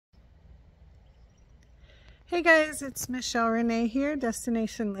Hey guys, it's Michelle René here,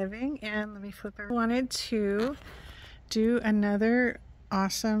 Destination Living, and let me flip over. I wanted to do another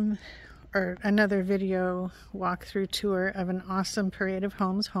video walkthrough tour of an awesome Parade of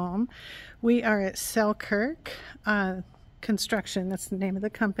Homes home. We are at Selkirk Construction, that's the name of the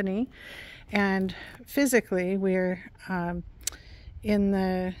company, and physically we're in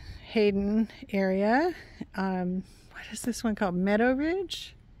the Hayden area. What is this one called? Meadow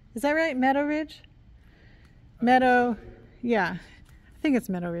Ridge? Is that right? Meadow Ridge? Yeah, I think it's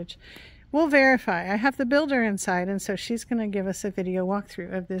Meadow Ridge. We'll verify. I have the builder inside, and so she's going to give us a video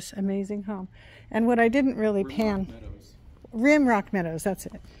walkthrough of this amazing home. And what I didn't really Rimrock Meadows, that's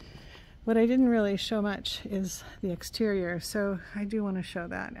it. What I didn't really show much is the exterior, so I do want to show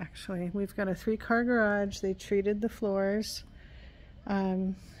that actually. We've got a 3-car garage. They treated the floors,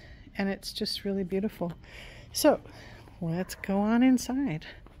 and it's just really beautiful. So let's go on inside.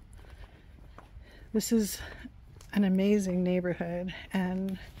 This is an amazing neighborhood,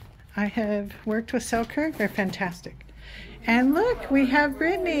 and I have worked with Selkirk. They're fantastic. And look, we have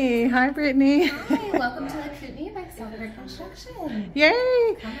Brittany. Hi, Brittany. Hi, welcome to the Kootenai by Selkirk Construction.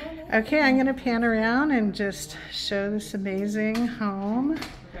 Yay! Okay, I'm going to pan around and just show this amazing home.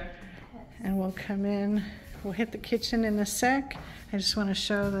 And we'll come in. We'll hit the kitchen in a sec. I just want to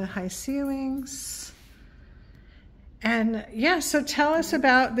show the high ceilings. And yeah, so tell us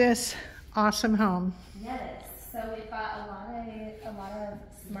about this awesome home. Yes, so we've got a lot of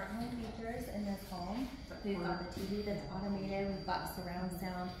smart home features in this home. We've got the TV that's automated, we've got surround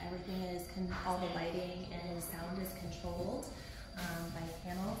sound, everything is, all the lighting and the sound is controlled by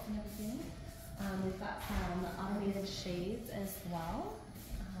panels and everything. We've got some automated shades as well.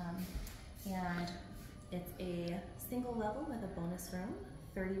 And it's a single level with a bonus room,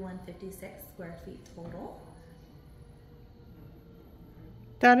 3,156 square feet total.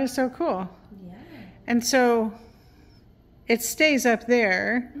 That is so cool. Yeah. And so it stays up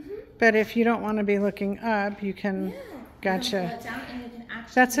there, but if you don't want to be looking up, you can, gotcha. You can pull it down and you can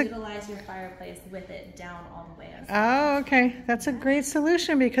actually utilize your fireplace with it down all the way as well. Oh, okay. That's a great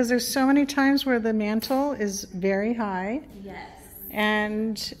solution because there's so many times where the mantle is very high. Yes.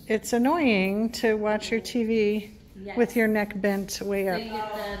 And it's annoying to watch your TV with your neck bent way up. So you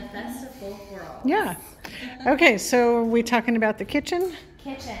get the best of both worlds. Yeah. Okay, so are we talking about the kitchen?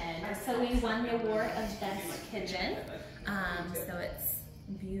 Kitchen. So we won the award of best kitchen. So it's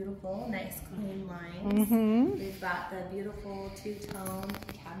beautiful, nice clean lines. We've got the beautiful two-tone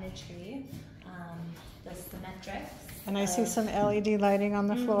cabinetry, the symmetrics. And I see some LED lighting on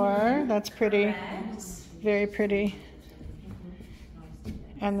the floor. That's pretty. Correct. Very pretty.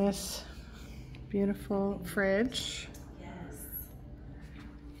 And this beautiful fridge. Yes.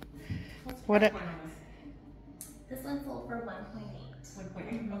 What? This one sold for 1.8.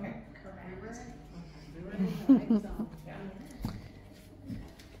 1.8. Okay. Correct.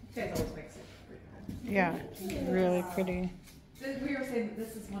 Yeah, really pretty. We were saying that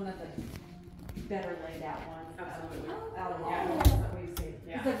this is one of the better laid out ones. Absolutely. Out of all Yeah. the ones that we've seen.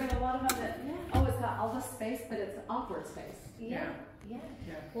 Because there've been a lot of them that, it's got all this space, but it's awkward space. Yeah.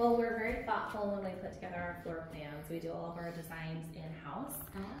 Well, we're very thoughtful when we put together our floor plans. We do all of our designs in-house.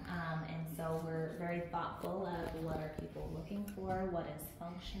 And so we're very thoughtful of what are people looking for, what is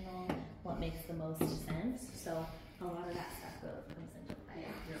functional, what makes the most sense. So a lot of that stuff comes into play.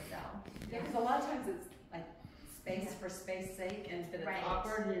 Yeah, because a lot of times it's like space for space sake, and if it's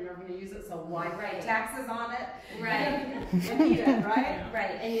awkward and you're never going to use it, so why pay taxes on it? Right. You need it, right?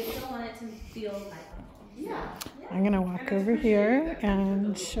 Right, and you still want it to feel like home. Yeah. I'm going to walk over here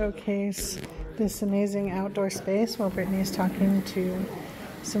and showcase this amazing outdoor space while Brittany's talking to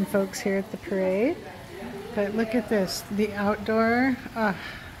some folks here at the parade. But look at this, the outdoor,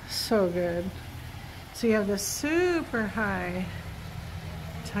 so good. So you have this super high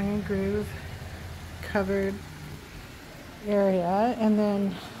tongue and groove covered area, and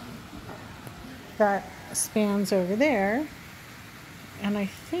then that spans over there, and I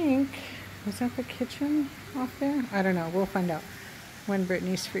think, was that the kitchen off there? I don't know, we'll find out when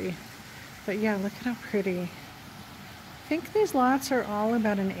Brittany's free. But yeah, look at how pretty. I think these lots are all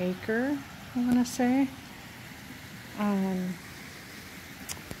about an acre, I want to say.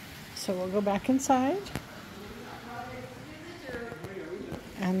 So we'll go back inside.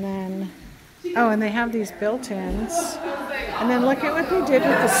 And then, and they have these built-ins. And then look at what they did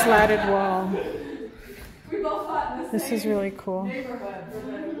with the slatted wall. This is really cool.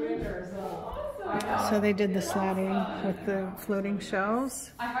 So they did the slatting with the floating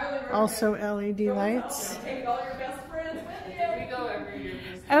shelves. Also LED lights.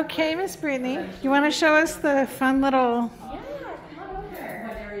 Okay, Miss Brittany, you want to show us the fun little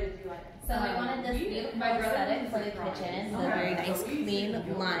So we wanted this beautiful aesthetic for the kitchen, the very nice clean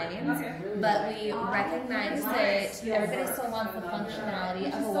lines, but we recognize that everybody still wants the functionality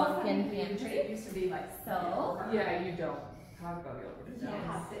of a walk-in pantry. So yeah, you don't.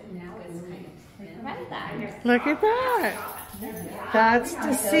 Look at that. That's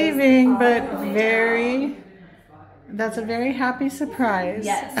deceiving, but that's a very happy surprise.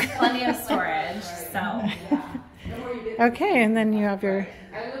 Yes, plenty of storage. So okay, and then you have your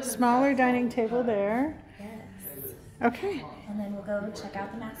smaller dining table there. yes. Okay. And then we'll go check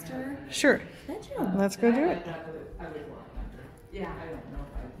out the master Sure. bedroom. Let's go do it. Yeah.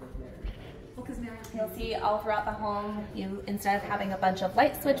 You'll see all throughout the home, instead of having a bunch of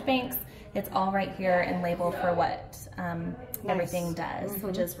light switch banks, it's all right here and labeled for what everything does,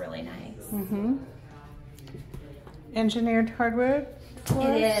 which is really nice. Engineered hardwood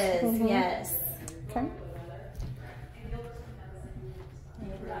floors? It is, yes. Okay.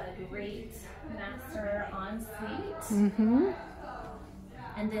 We've got a great master ensuite.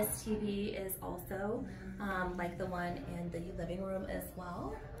 And this TV is also like the one in the living room as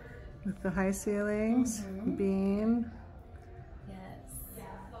well. With the high ceilings, beam. Yes.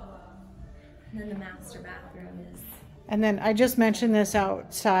 And then the master bathroom is. And then I just mentioned this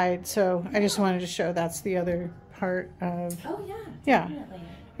outside, so I just wanted to show that's the other part of. Oh yeah. Yeah. Definitely.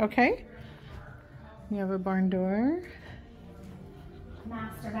 Okay. You have a barn door.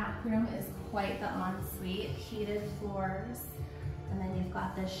 Master bathroom is quite the ensuite, heated floors. And then you've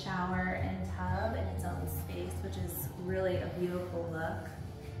got this shower and tub in its own space, which is really a beautiful look.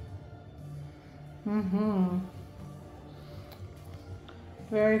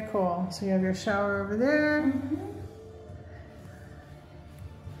 Very cool. So you have your shower over there.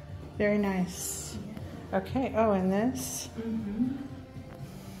 Very nice. Okay. Oh, and this.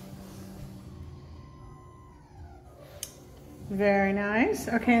 Very nice.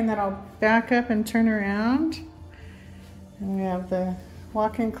 Okay, and then I'll back up and turn around. And we have the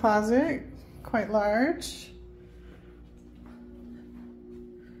walk-in closet, quite large.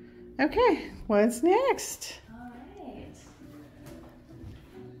 Okay, what's next? All right.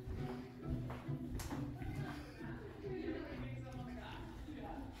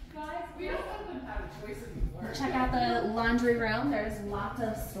 Check out the laundry room. There's lots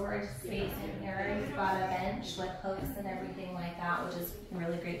of storage space in here. You've got a bench with hooks and everything like that, which is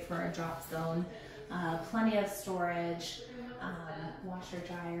really great for a drop zone. Plenty of storage, washer,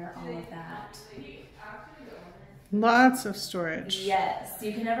 dryer, all of that. Lots of storage. Yes,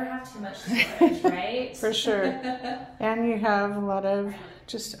 you can never have too much storage, right? For sure. And you have a lot of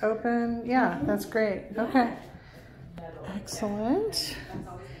just open, yeah, that's great. Okay. Excellent.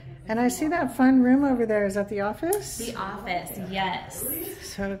 And I see that fun room over there. Is that the office? The office, yes.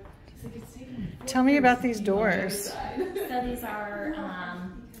 So tell me about these doors. So these are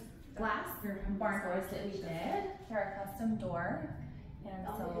glass barn doors that we did. They're a custom door. And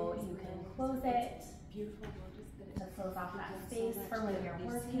so you can close it to close off that space for when you're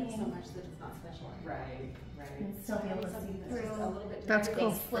working. And still be able to see through. That's cool.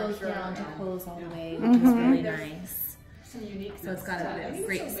 Everything slows down to close all the way, which is really nice. So it's got a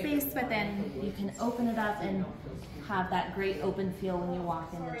great space, but then you can open it up and have that great open feel when you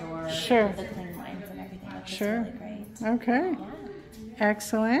walk in the door. Sure. With the clean lines and everything. It's Sure. really great. Okay. Yeah.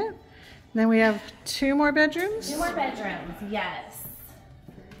 Excellent. Then we have 2 more bedrooms. 2 more bedrooms, yes.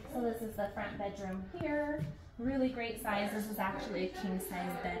 So this is the front bedroom here. Really great size. This is actually a king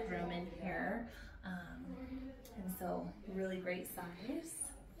size bedroom in here. And so really great size.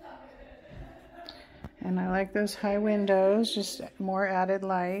 And I like those high windows, just more added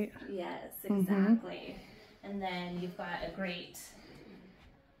light. Yes, exactly. And then you've got a great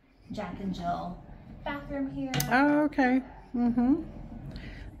Jack and Jill bathroom here. Oh, okay.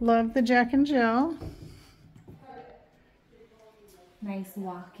 Love the Jack and Jill. Nice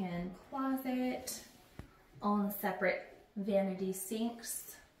walk-in closet. All separate vanity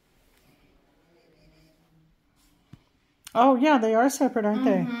sinks. Oh, yeah, they are separate, aren't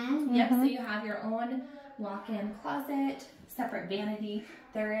they? Yep, so you have your own walk-in closet, separate vanity.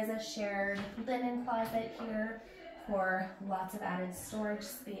 There is a shared linen closet here for lots of added storage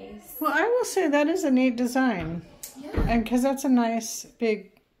space. Well, I will say that is a neat design. Yeah. And because that's a nice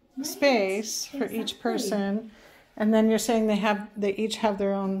big space for each person. And then you're saying they each have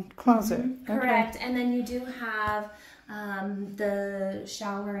their own closet. Correct. And then you do have the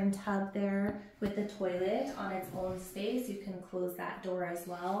shower and tub there with the toilet on its own space. You can close that door as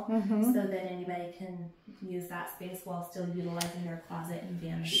well so that anybody can use that space while still utilizing their closet and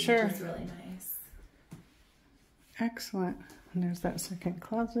vanity, which is really nice. Excellent. And there's that second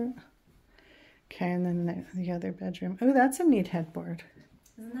closet. Okay, and then the other bedroom. Oh, that's a neat headboard.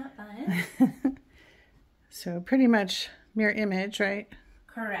 Isn't that fun. So pretty much mirror image, right?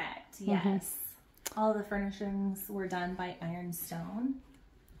 Correct, yes. All the furnishings were done by Ironstone.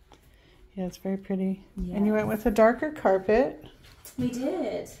 Yeah, it's very pretty. Yes. And you went with a darker carpet. We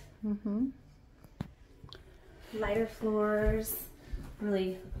did. Lighter floors,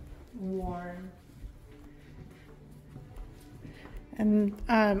 really warm. And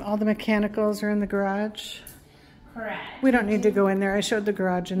all the mechanicals are in the garage. Correct. We don't need to go in there. I showed the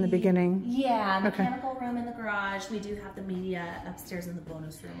garage in the beginning. Yeah, mechanical room in the garage. We do have the media upstairs in the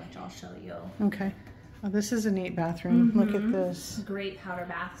bonus room, which I'll show you. Okay. Oh, this is a neat bathroom. Look at this. Great powder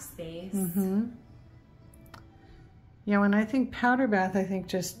bath space. Yeah, when I think powder bath, I think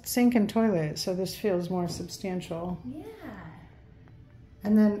just sink and toilet. So this feels more substantial. Yeah.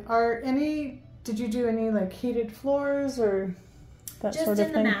 And then did you do any like heated floors or that just sort of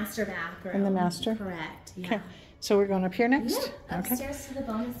in thing? the master bathroom. In the master? Correct, yeah. Okay. So we're going up here next? Yeah, upstairs to the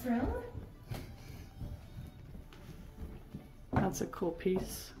bonus room. That's a cool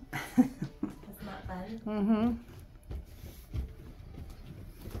piece. Isn't that fun?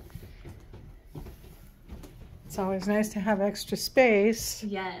 It's always nice to have extra space.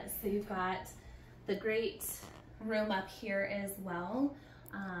 Yes, so you've got the great room up here as well.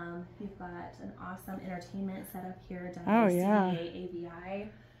 You've got an awesome entertainment setup here done for CDA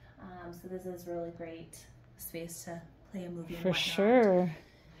AVI. So this is really great space to play a movie and For whatnot. sure.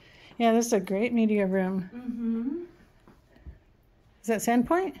 Yeah, this is a great media room. Is that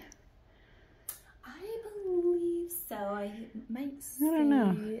Sandpoint? I believe so. I might say I don't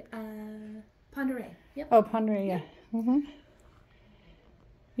know. Ponderay. Yep. Oh, Ponderay, yeah.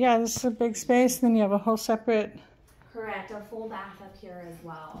 Yeah, this is a big space. Then you have a whole separate... Correct. A full bath up here as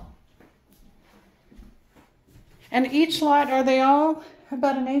well. And each lot, are they all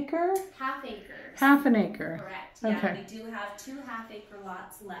about an acre? Half acres. Half an acre. Correct. Okay. Yeah, we do have 2 half-acre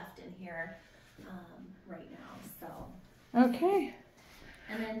lots left in here right now. So. Okay.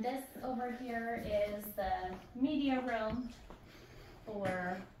 And then this over here is the media room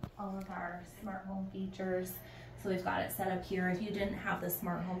for all of our smart home features. So we've got it set up here. If you didn't have the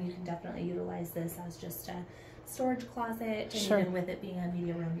smart home, you can definitely utilize this as just a storage closet. And even with it being a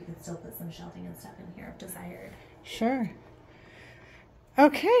media room, you can still put some shelving and stuff in here if desired. Sure.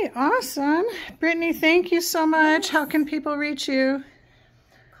 Okay, awesome. Brittany, thank you so much. How can people reach you?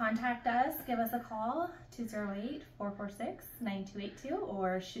 Contact us, give us a call, 208-446-9282,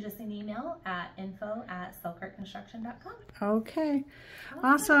 or shoot us an email at info@selkirkconstruction.com. Okay,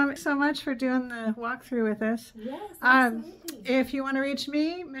 awesome. Thanks so much for doing the walkthrough with us. Yes, absolutely. If you want to reach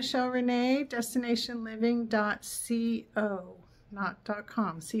me, Michelle René, destinationliving.co, not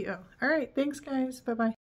 .com, co. All right, thanks guys. Bye-bye.